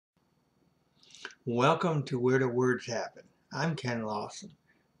Welcome to Where the Words Happen. I'm Ken Lawson.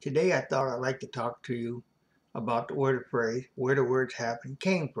 Today I thought I'd like to talk to you about where the phrase "where the words happen"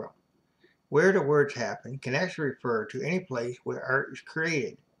 came from. Where the words happen can actually refer to any place where art is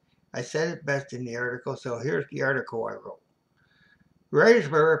created. I said it best in the article, so here's the article I wrote. Writers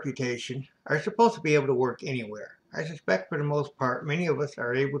by reputation are supposed to be able to work anywhere. I suspect for the most part many of us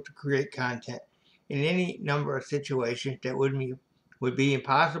are able to create content in any number of situations that would be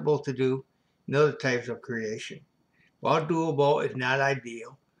impossible to do in other types of creation. While doable is not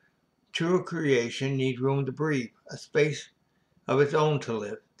ideal, true creation needs room to breathe, a space of its own to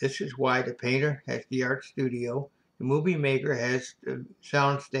live. This is why the painter has the art studio, the movie maker has the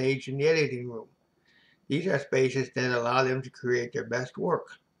sound stage and the editing room. These are spaces that allow them to create their best work.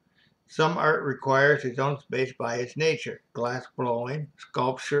 Some art requires its own space by its nature. Glass blowing,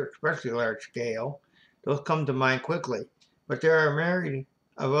 sculpture, especially large scale, those come to mind quickly. But there are myriad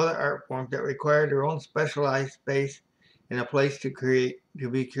of other art forms that require their own specialized space and a place to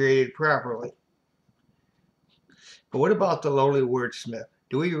be created properly. But what about the lowly wordsmith?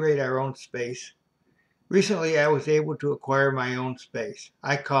 Do we rate our own space? Recently I was able to acquire my own space.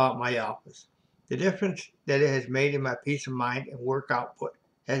 I call it my office. The difference that it has made in my peace of mind and work output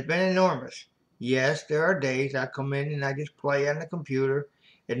has been enormous. Yes, there are days I come in and I just play on the computer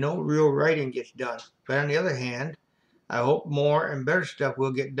and no real writing gets done. But on the other hand, I hope more and better stuff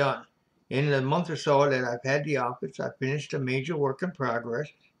will get done. In the month or so that I've had the office, I finished a major work in progress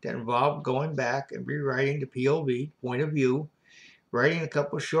that involved going back and rewriting the POV, point of view, writing a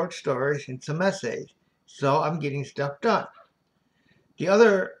couple of short stories and some essays. So I'm getting stuff done. The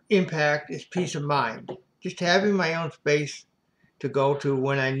other impact is peace of mind. Just having my own space to go to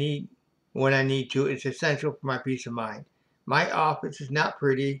when I need to is essential for my peace of mind. My office is not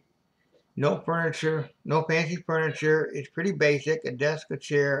pretty, no furniture, no fancy furniture. It's pretty basic, a desk, a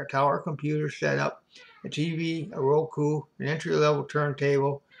chair, a tower computer setup, a TV, a Roku, an entry-level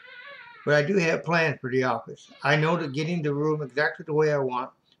turntable. But I do have plans for the office. I know that getting the room exactly the way I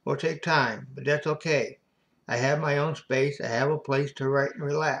want will take time, but that's okay. I have my own space. I have a place to write and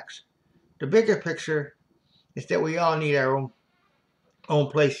relax. The bigger picture is that we all need our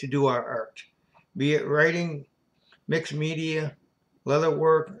own place to do our art. Be it writing, mixed media, leather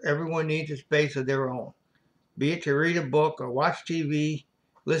work, everyone needs a space of their own. Be it to read a book or watch TV,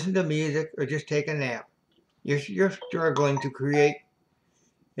 listen to music, or just take a nap. You're struggling to create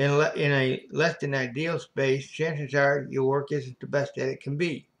in a less than ideal space, chances are your work isn't the best that it can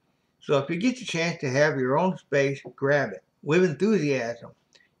be. So if you get the chance to have your own space, grab it with enthusiasm.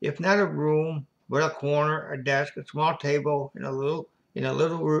 If not a room, but a corner, a desk, a small table in a little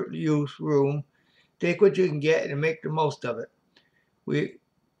use room, take what you can get and make the most of it. We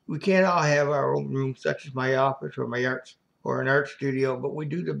we can't all have our own rooms, such as my office or my arts or an art studio, but we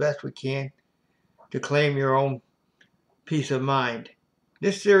do the best we can to claim your own peace of mind.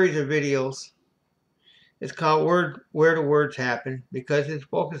 This series of videos is called Where the Words Happen because it's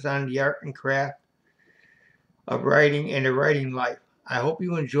focused on the art and craft of writing and the writing life. I hope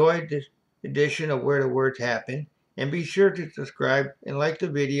you enjoyed this edition of Where the Words Happen, and be sure to subscribe and like the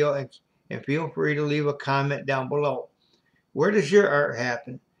video, and feel free to leave a comment down below. Where does your art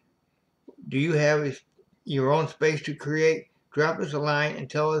happen? Do you have your own space to create? Drop us a line and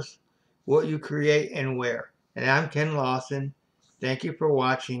tell us what you create and where. And I'm Ken Lawson. Thank you for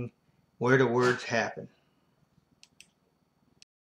watching Where the Words Happen.